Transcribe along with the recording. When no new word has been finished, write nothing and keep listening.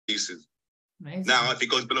leases. Amazing. Now, if it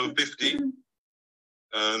goes below 50,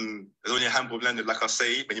 there's only a handful of lenders, like I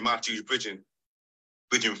say, but you might have to use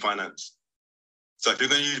bridging finance. So if you're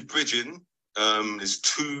going to use bridging, there's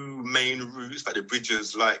two main routes that the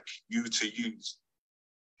bridgers like you to use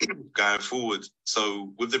going forward.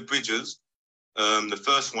 So with the bridgers, the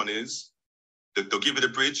first one is they'll give you the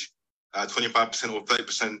bridge at 25% or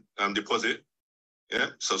 30% deposit. Yeah,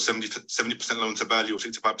 so 70% loan to value or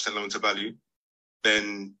 65% loan to value.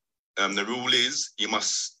 Then the rule is you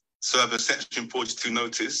must serve a Section 42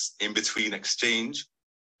 notice in between exchange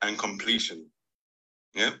and completion.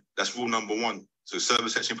 Yeah, that's rule number one. So serve a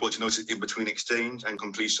Section 42 notice in between exchange and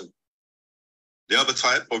completion. The other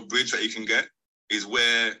type of bridge that you can get is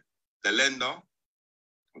where the lender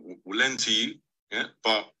will lend to you, yeah,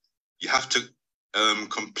 but you have to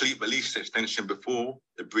complete the lease extension before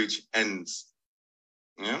the bridge ends.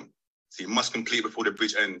 Yeah, so you must complete before the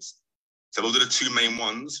bridge ends. So those are the two main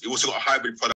ones. You also got a hybrid product.